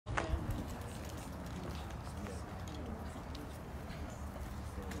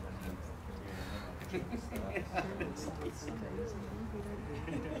We call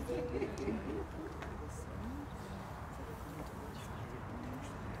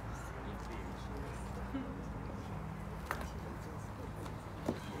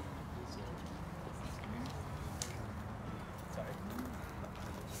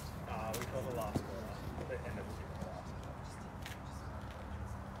the last quarter, the end of the last.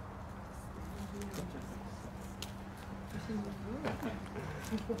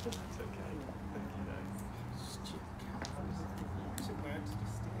 It's okay. Thank you, Dave. Is it work to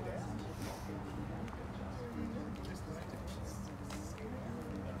just stick it out? Just the way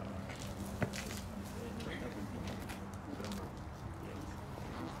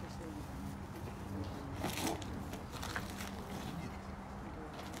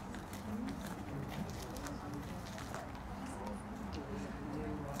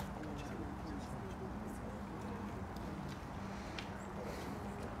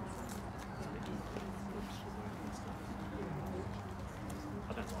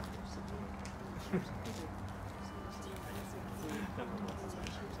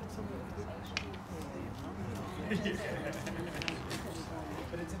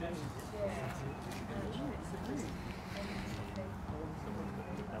but it's an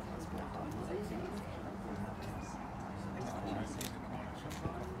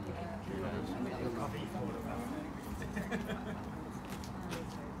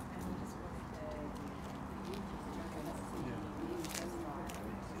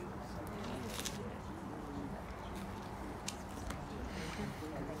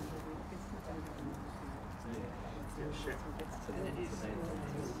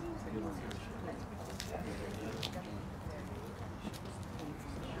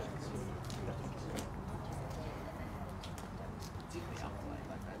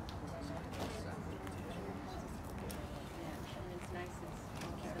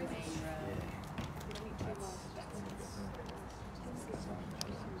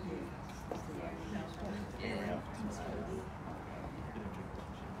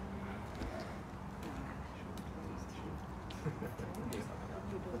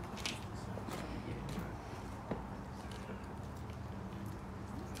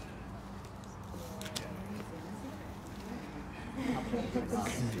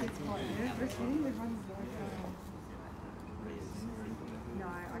No,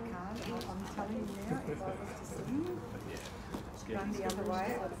 I can't. I'm telling you now, if I was to sing, run the other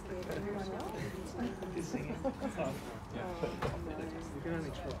way, I'd scare everyone else. You're singing. Oh, no. You can only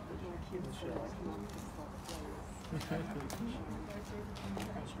try.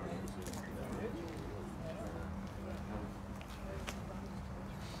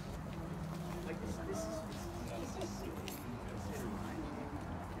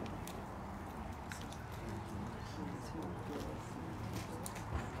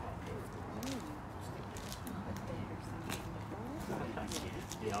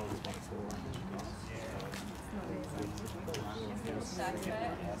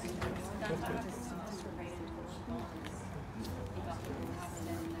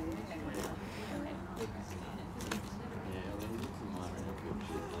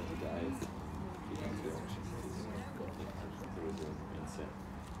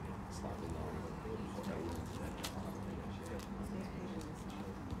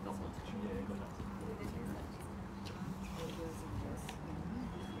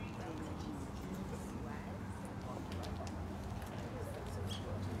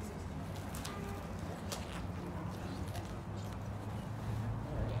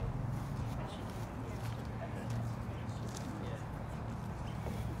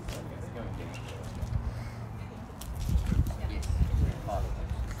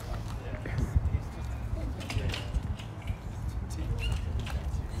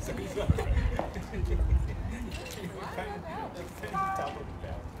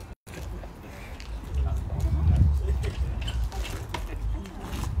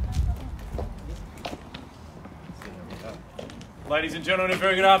 Ladies and gentlemen, a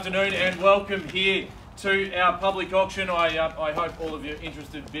very good afternoon and welcome here to our public auction. I hope all of your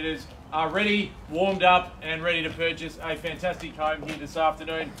interested bidders are ready, warmed up and ready to purchase a fantastic home here this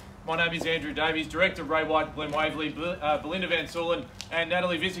afternoon. My name is Andrew Davies, Director of Ray White, Glen, Waverley. Belinda Van Suylen and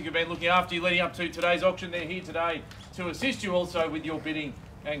Natalie Visic have been looking after you leading up to today's auction. They're here today to assist you also with your bidding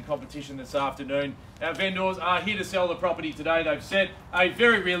and competition this afternoon. Our vendors are here to sell the property today. They've set a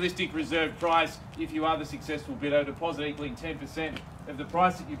very realistic reserve price. If you are the successful bidder, deposit equaling 10% of the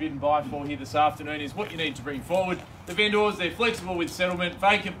price that you bid and buy for here this afternoon is what you need to bring forward. The vendors, they're flexible with settlement,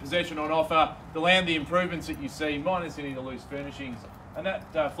 vacant possession on offer, the land, the improvements that you see, minus any of the loose furnishings. And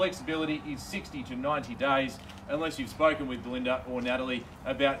that flexibility is 60 to 90 days. unless you've spoken with Belinda or Natalie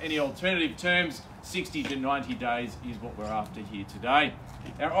about any alternative terms. 60 to 90 days is what we're after here today.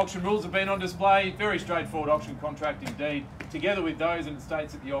 Our auction rules have been on display. Very straightforward auction contract indeed. Together with those, and it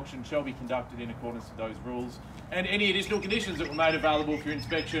states that the auction shall be conducted in accordance with those rules. And any additional conditions that were made available for your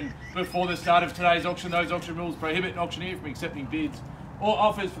inspection before the start of today's auction. Those auction rules prohibit an auctioneer from accepting bids or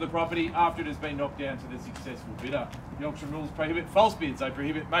offers for the property after it has been knocked down to the successful bidder. The auction rules prohibit false bids, they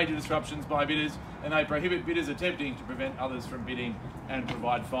prohibit major disruptions by bidders, and they prohibit bidders attempting to prevent others from bidding and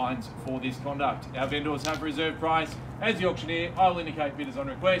provide fines for this conduct. Our vendors have a reserve price. As the auctioneer, I will indicate bidders on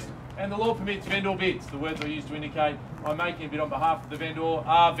request, and the law permits vendor bids. The words I use to indicate I'm making a bid on behalf of the vendor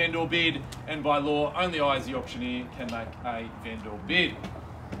are vendor bid, and by law, only I as the auctioneer can make a vendor bid.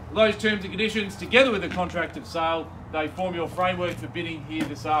 Those terms and conditions, together with the contract of sale, they form your framework for bidding here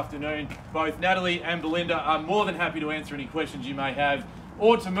this afternoon. Both Natalie and Belinda are more than happy to answer any questions you may have,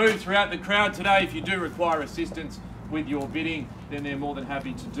 or to move throughout the crowd today. If you do require assistance with your bidding, then they're more than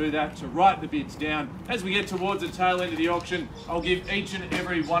happy to do that, to write the bids down. As we get towards the tail end of the auction, I'll give each and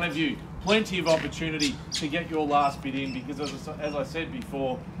every one of you plenty of opportunity to get your last bid in, because as I said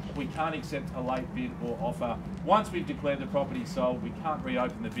before, we can't accept a late bid or offer. Once we've declared the property sold, we can't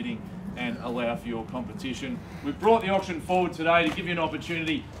reopen the bidding and allow for your competition. We've brought the auction forward today to give you an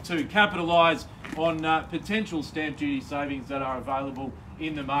opportunity to capitalise on potential stamp duty savings that are available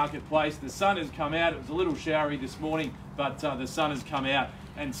in the marketplace. The sun has come out. It was a little showery this morning, but the sun has come out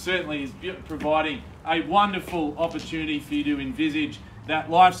and certainly is providing a wonderful opportunity for you to envisage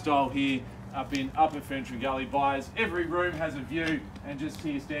that lifestyle here up in Upper Ferntree Gully. Buyers, every room has a view, and just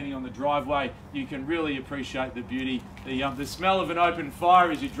here standing on the driveway, you can really appreciate the beauty. The smell of an open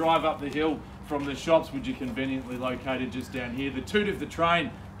fire as you drive up the hill from the shops, which are conveniently located just down here. The toot of the train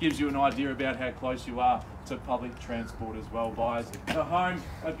gives you an idea about how close you are to public transport as well, buyers. A home,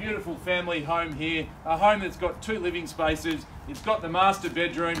 a beautiful family home here, a home that's got 2 living spaces. It's got the master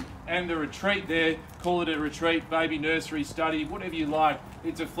bedroom and the retreat there. Call it a retreat, baby, nursery, study, whatever you like.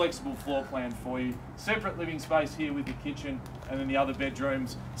 It's a flexible floor plan for you. Separate living space here with the kitchen, and then the other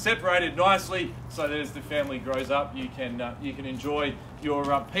bedrooms separated nicely so that as the family grows up, you can enjoy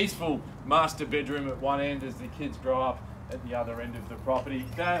your peaceful master bedroom at one end as the kids grow up at the other end of the property.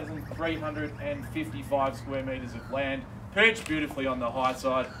 1,355 square metres of land, perched beautifully on the high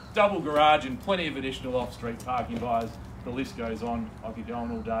side, double garage and plenty of additional off-street parking, buyers. The list goes on. I could go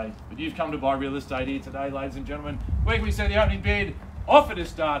on all day. But you've come to buy real estate here today, ladies and gentlemen. Where can we see the opening bid? Offer to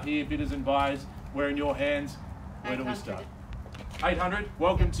start here, bidders and buyers. We're in your hands. Where do we start? 800.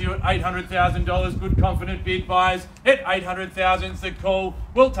 Welcome to you at $800,000. Good confident bid, buyers. At $800,000 the call.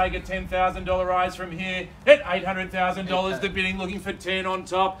 We'll take a $10,000 rise from here. At $800,000 the bidding, looking for 10 on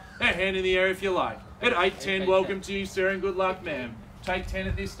top. A hand in the air if you like. At 810, welcome to you, sir, and good luck, ma'am. Take 10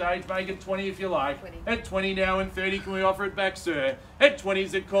 at this stage, make it 20 if you like. 20. At 20 now and 30, can we offer it back, sir? At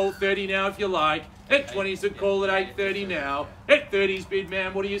 20's the call, 30 now if you like. At 20's the call at 8:30 now. At 30's bid,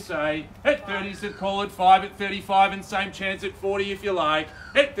 ma'am, what do you say? At 30's the call at 5, at 35, and same chance at 40 if you like.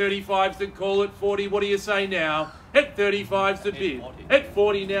 At 35's the call at 40, what do you say now? At 35's the bid. At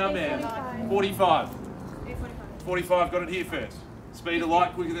 40 now, ma'am. 45. 45, got it here first. Speed of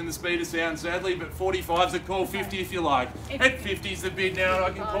light quicker than the speed of sound, sadly, but 45's the call, 50 if you like. At 50's the bid now, and I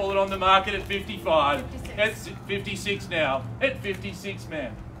can call it on the market at 55. At 56 now. At 56,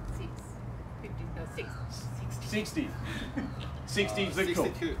 ma'am. 60. 60's the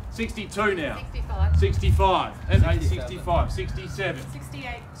call. 62 now. 65. At 865. 67.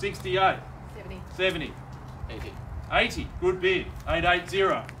 68. 70. 80. Good bid.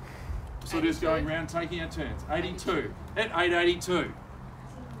 880. So just going round, taking our turns. 82. At 882.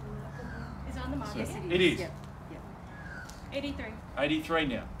 Is it on the market? So it is. Yep. 83. 83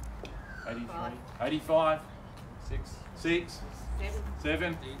 now. 83. 85. 6.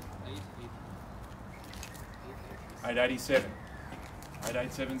 7. 887.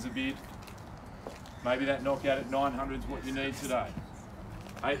 887's a bid. Maybe that knockout at 900's what you need today.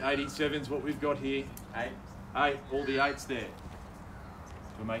 887's what we've got here. 8. All the 8's there.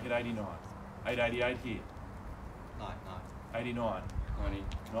 We'll make it 89. 888 here. 89.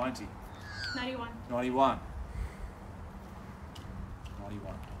 90. 91. 91. We'll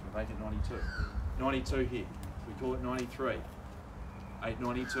make it 92. 92 here. We call it 93.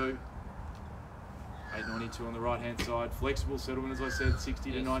 892. 892 on the right hand side. Flexible settlement, as I said,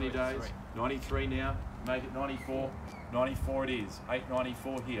 60 to 90 days. 93 now. Make it 94. 94 it is.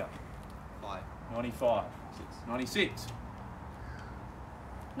 894 here. 95. 96.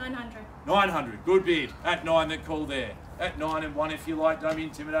 900. 900. Good bid. At 9 that call there. At 9 and 1 if you like. Don't be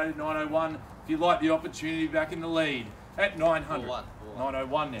intimidated. 901 if you like the opportunity back in the lead. At 900.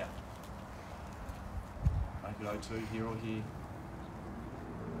 901 now. Make it 0-2 here or here.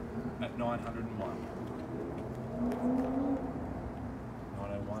 At 901.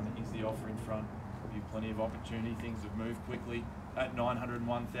 901 is the offer in front. Give you plenty of opportunity. Things have moved quickly. At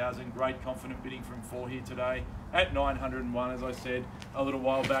 901,000. Great confident bidding from 4 here today. At 901, as I said a little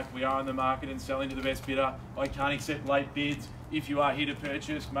while back, we are in the market and selling to the best bidder. I can't accept late bids. If you are here to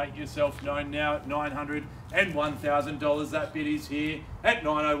purchase, make yourself known now at $901,000. That bid is here. At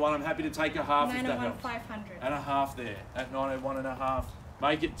 901, I'm happy to take a half if that helps. 500. And a half there. At 901 and a half.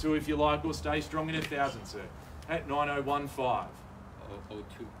 Make it 2 if you like, or stay strong in 1,000, sir. At 901.5. 02.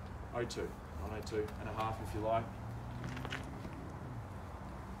 02. 902 and a half if you like.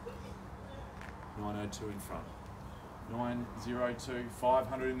 902 in front. 902,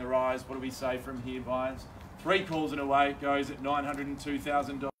 500 in the rise. What do we say from here, buyers? 3 calls and away it goes at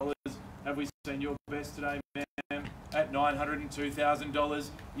 $902,000. Have we seen your best today, ma'am? At $902,000.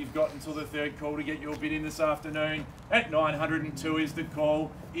 You've got until the 3rd call to get your bid in this afternoon. At 902 is the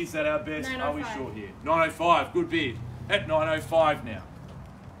call. Is that our best? Are we sure here? 905, good bid. At 905 now.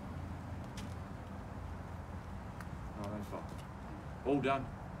 905. All done.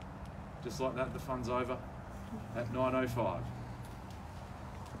 Just like that, the fun's over. At 905.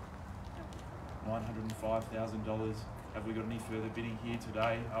 $905,000. Have we got any further bidding here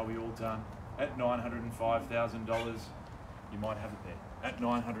today? Are we all done? At $905,000. You might have it there. At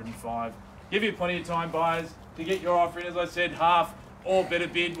 905. Give you plenty of time, buyers, to get your offer in. As I said, half or better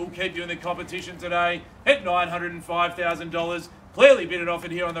bid. We'll keep you in the competition today. At $905,000. Clearly bidded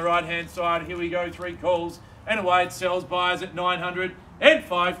offered here on the right-hand side. Here we go, 3 calls. And away it sells, buyers at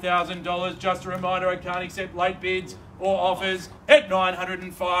 $905,000. Just a reminder, I can't accept late bids or offers. At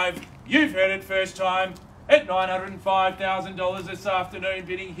 $905,000. You've heard it first time. At $905,000 this afternoon,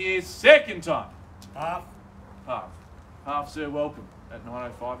 bidding here 2nd time. Half. Half. Half, sir, welcome. At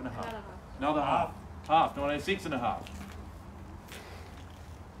 905 and a half. Another half. Half. 906 and a half.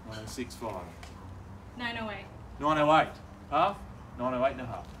 906.5. 908. 908. Half. 908 and a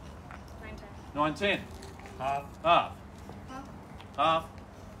half. 910. 910. Half. Half. Half. Half.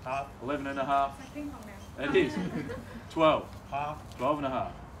 Half. 11 and a half. It's like ping pong now. It is. 12. Half. 12 and a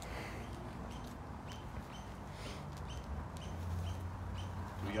half.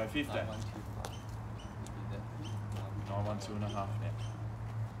 We go 15. 912 and a half now.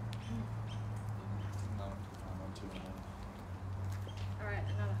 912 and a half. Alright,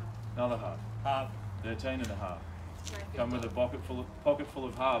 another half. Another half. Half. 13 and a half. 950. Come with a pocket full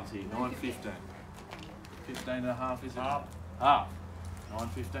of halves here. 915. 15 and a half is it? Half. Half.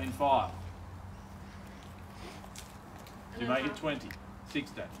 915.5. You Another make it half. 20.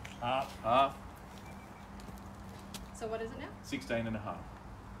 16. Half. Half. So what is it now? 16 and a half.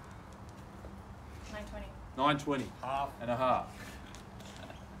 920. 920 Half. and a half.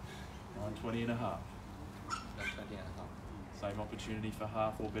 920 and a half. 20 and a half. Same opportunity for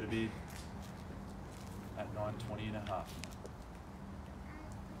half or better bid at 920 and a half.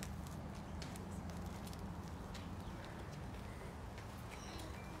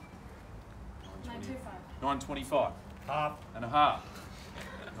 925 Half. and a half.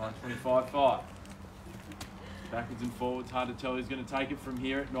 925.5. Backwards and forwards, hard to tell who's going to take it from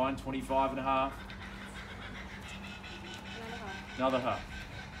here at 925 and a half. Another half. Another half.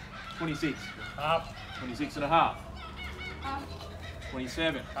 26. Half. 26 and a half. Half.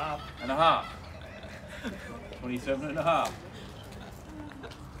 27 Half. and a half. 27 and a half.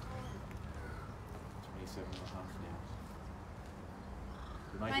 27 and a half now.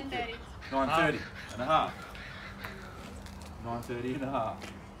 You make it 930. 930 and a half. 930 and a half.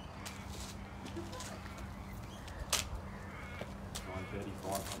 930,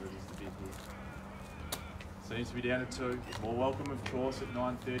 500 is the bid here. Seems to be down at 2. More welcome, of course, at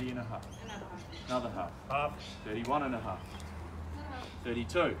 930 and a half. Another half. Another half. Half. 31 and a half. Another half.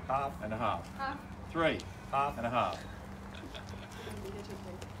 32 Half. and a half. Half. 3 Half. and a half.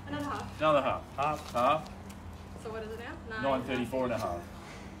 Another half. Another half. Half. Half. So what is it now? 934 and a half.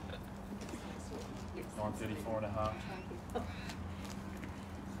 934 and a half.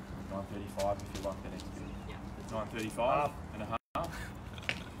 935 if you like the next bit. 935 and a half.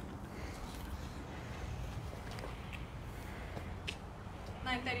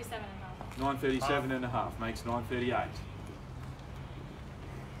 937 and a half. 937 and a half makes 938.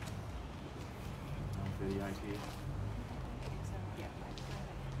 938 here.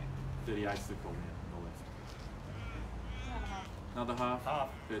 38's the call now on the left. Another half. Another half. Half.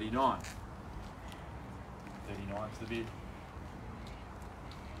 39. 39's the bid.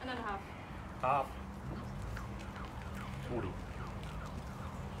 Another half. Half. 40. Is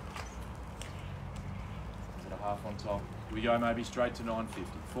it a half on top? Do we go maybe straight to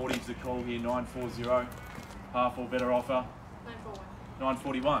 950? 40's the call here, 940. Half or better offer. 941.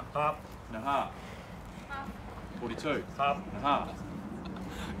 941. Half. And a half. Half. 42. Half. And a half.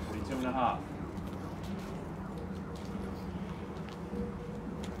 42 and a half.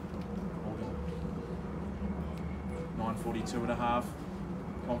 942 and a half.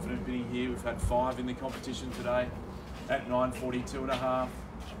 Confident bidding here. We've had 5 in the competition today at 942 and a half.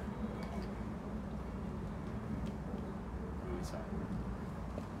 What do we say?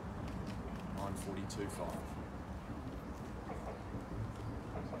 942.5.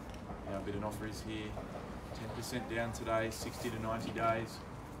 Our bid and offer is here. 10% down today, 60 to 90 days.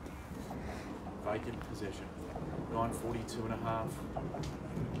 Vacant possession. 942 and a half.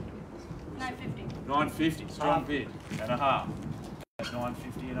 950. 950, strong bid, and a half. At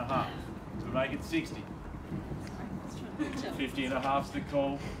 950 and a half. We make it 60. 50 and a half's the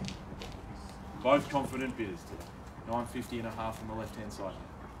call. Both confident bidders today. 950 and a half on the left hand side.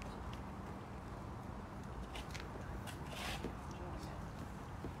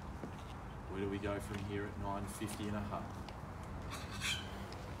 Where do we go from here at 950 and a half?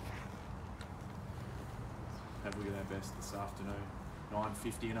 Have we got our best this afternoon?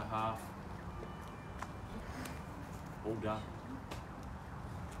 950 and a half. All done.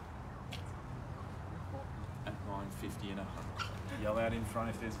 At 950 and a half. Yell out in front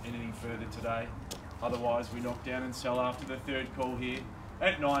if there's anything further today. Otherwise, we knock down and sell after the third call here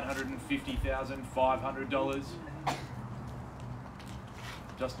at $950,500.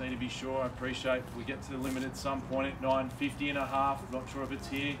 Just need to be sure. I appreciate we get to the limit at some point at 950 and a half. Not sure if it's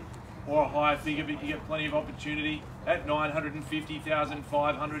here or a higher figure, but you get plenty of opportunity at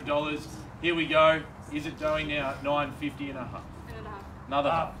 $950,500. Here we go. Is it going now at 950 and a half? And a half. Another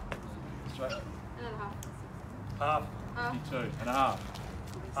half. Straight. And a half. Half. Half. 52 and a half.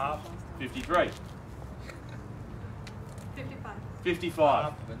 Half. 53. 55.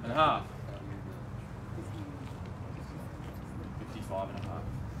 55 and a half. 55 and a half.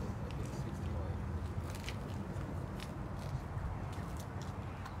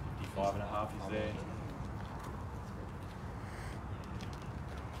 55 and a half is there.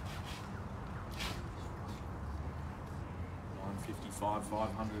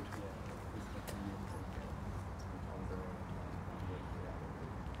 $955,500.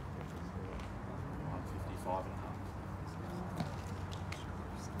 955 and a half.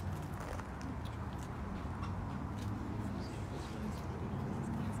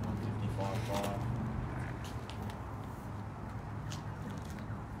 955.5.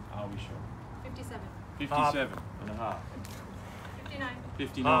 Are we sure? 57. 57 and a half. 59.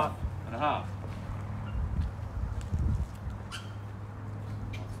 59 Half. and a half.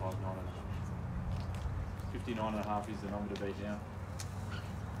 59 and a half. 59 and a half is the number to beat now.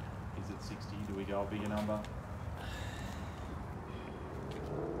 Is it 60? Do we go a bigger number?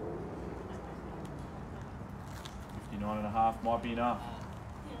 $59 and a half might be enough.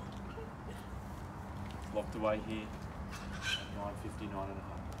 Locked away here at 959 and a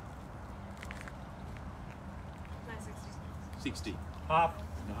half. 960. 60 Half.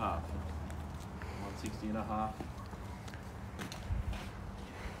 and a half. 160 and a half.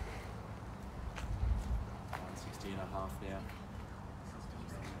 160 and a half now.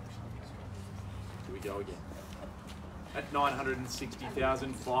 Here we go again. At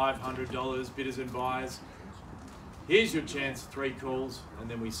 $960,500, bidders and buyers. Here's your chance, 3 calls, and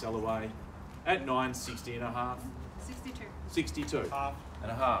then we sell away at 960 and a half. 62. 62 Half.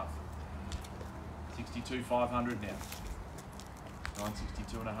 and a half. 62,500 now.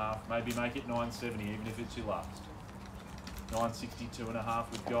 962 and a half. Maybe make it 970, even if it's your last. 962 and a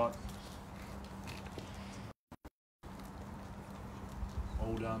half we've got.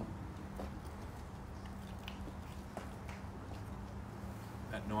 All done.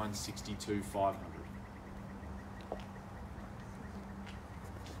 At 962,500.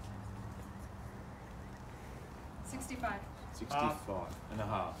 65. 65 and a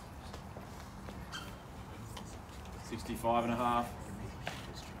half. 65 and a half.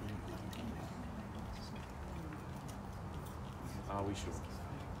 Are we sure?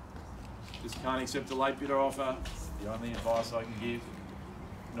 Just can't accept a late bidder offer. The only advice I can give,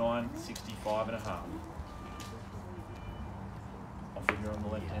 965 and a half. Offer here on the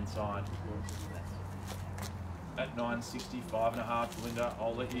left hand side. At 965 and a half, Belinda,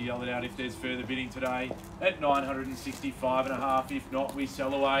 I'll let you yell it out if there's further bidding today. At 965 and a half, if not, we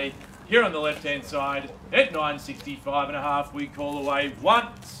sell away. Here on the left hand side, at 965 and a half, we call away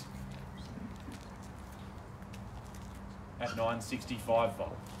once. At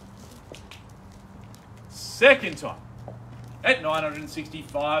 965.5. Second time. At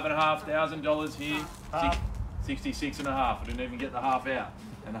 $965,500 here. Half. 66 and a half. I didn't even get the half out.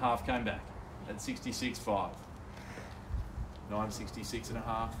 And the half came back. at 66.5. 966 and a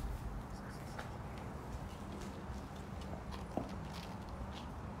half.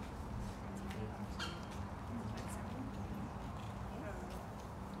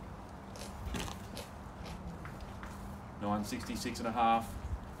 $966 and a half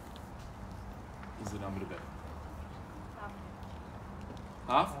is the number to bet.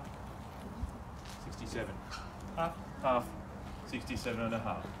 Half? 67. Half. Half. 67 and a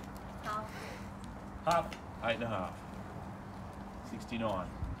half. Half. Half. 8 and a half. 69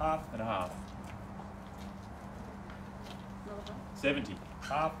 Half. and a half. 70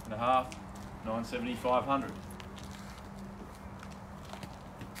 Half. and a half. 970, 500.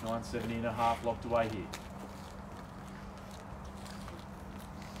 970 and a half locked away here.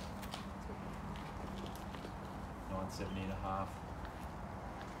 970 and a half.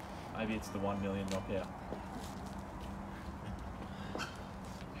 Maybe it's the 1 million knockout.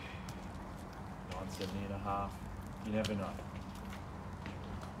 970 and a half. You never know.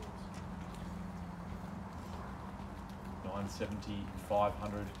 970,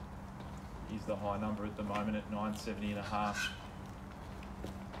 500 is the high number at the moment at 970 and a half.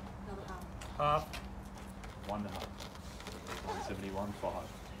 Half. 1 and a half. 971, 5.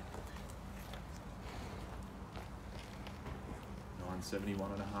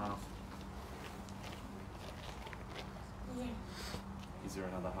 971 and a half. Is there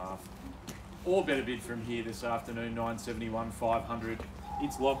another half? Or better bid from here this afternoon, 971, 500.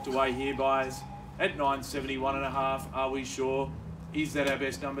 It's locked away here, buyers. At 971 and a half, are we sure? Is that our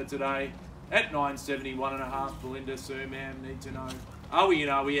best number today? At 971 and a half, Belinda, Sue, ma'am, need to know. Are we in,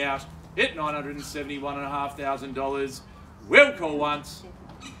 are we out? At $971,500. We'll call once.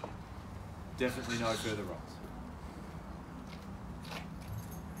 Definitely no further wrongs.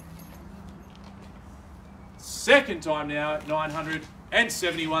 Second time now at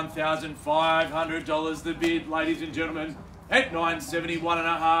 $971,500 the bid, ladies and gentlemen, at 971 and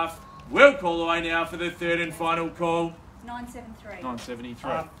a half. We'll call away now for the third and final call. 973. 973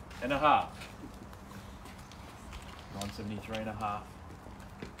 Half. and a half. 973 and a half.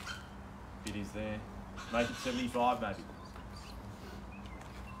 Bid is there. Make it 75 maybe.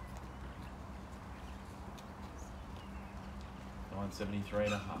 $973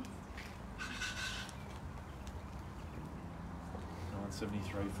 and a half.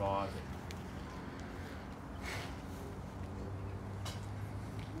 973.5.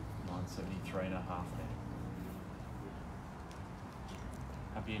 973 and a half now.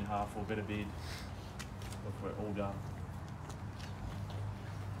 Happy in half or better bid. Look, we're all done.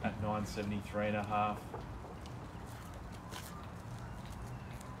 At 973 and a half.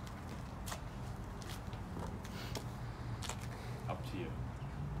 Up to you.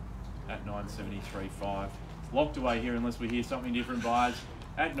 At 973.5. Locked away here unless we hear something different, buyers.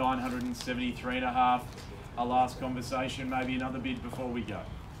 At 973 and a half. A last conversation, maybe another bid before we go.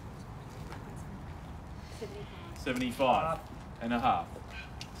 75 and a half.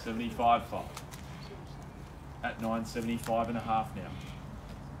 75.5. At 975 and a half now.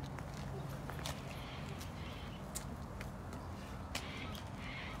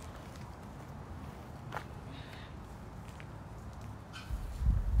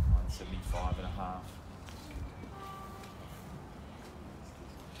 $975.5.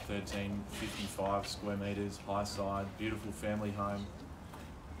 1355 square metres, high side, beautiful family home.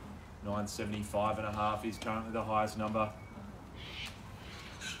 975.5 is currently the highest number.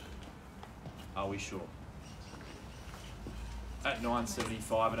 Are we sure? At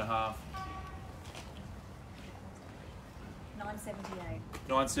 975.5. 978.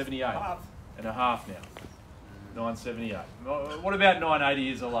 978 Half. and a half now. 978. What about 980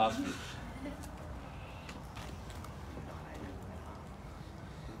 is the last bid?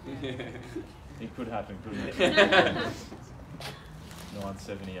 It could happen, couldn't it?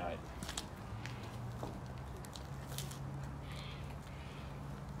 978.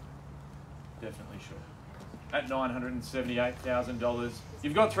 Definitely sure. At $978,000.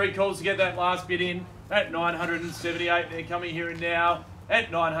 You've got 3 calls to get that last bid in. At $978, they're coming here and now.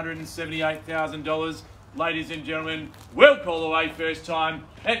 At $978,000. Ladies and gentlemen, we'll call away first time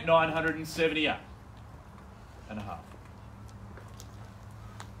at 978 and a half.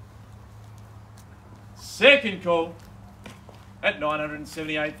 Second call at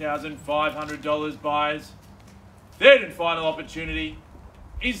 $978,500, buyers. Third and final opportunity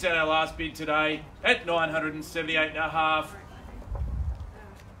is at our last bid today at 978 and a half.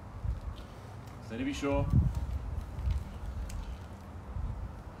 So to be sure.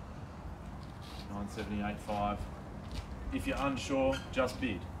 978.5. If you're unsure, just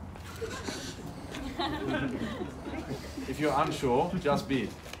bid. If you're unsure, just bid.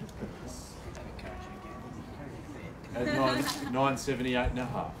 at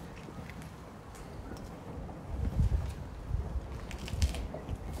 978.5.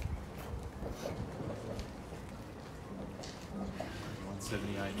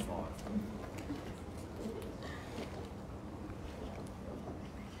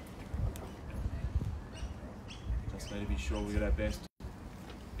 Just need to be sure we got our best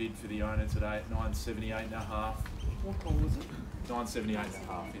bid for the owner today at 978.5. What call was it?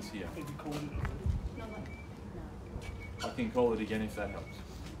 978.5 is here. Have you called it? I can call it again if that helps.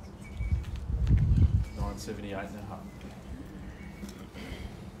 978.5.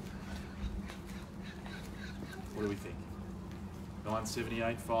 What do we think?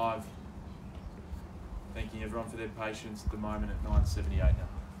 978.5. Thanking everyone for their patience at the moment at 978.5.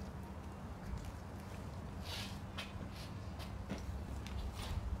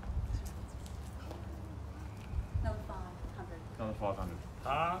 Another 500. Another 500.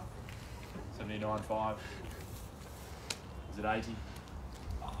 Half. 79.5. Is it 80?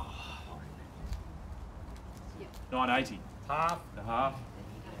 980. Half. And a half.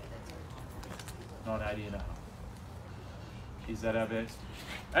 980.5. Is that our best?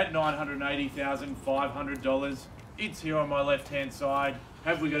 At $980,500. It's here on my left-hand side.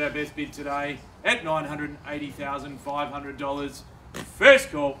 Have we got our best bid today? At $980,500.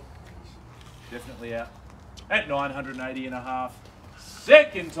 First call. Definitely out. At 980.5.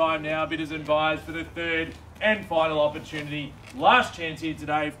 Second time now, bidders and buyers, for the third and final opportunity. Last chance here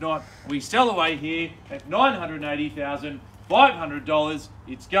today. If not, we sell away here at $980,500.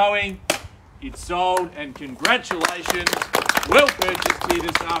 It's going, it's sold, and congratulations. Well purchased here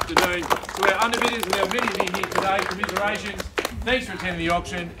this afternoon. To our underbidders and our many of you here today, commiserations. Thanks for attending the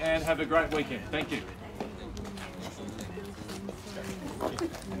auction and have a great weekend. Thank you.